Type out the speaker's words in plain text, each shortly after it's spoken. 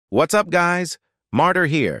What's up, guys? Martyr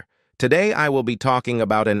here. Today I will be talking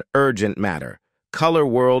about an urgent matter. Color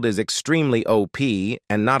World is extremely OP,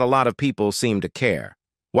 and not a lot of people seem to care.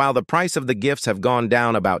 While the price of the gifts have gone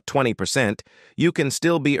down about 20%, you can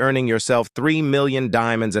still be earning yourself 3 million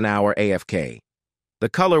diamonds an hour AFK. The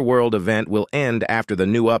Color World event will end after the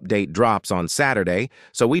new update drops on Saturday,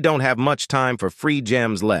 so we don't have much time for free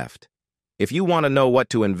gems left. If you want to know what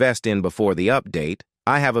to invest in before the update,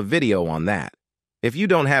 I have a video on that. If you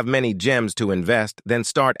don't have many gems to invest, then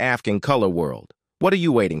start asking Color World. What are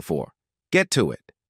you waiting for? Get to it.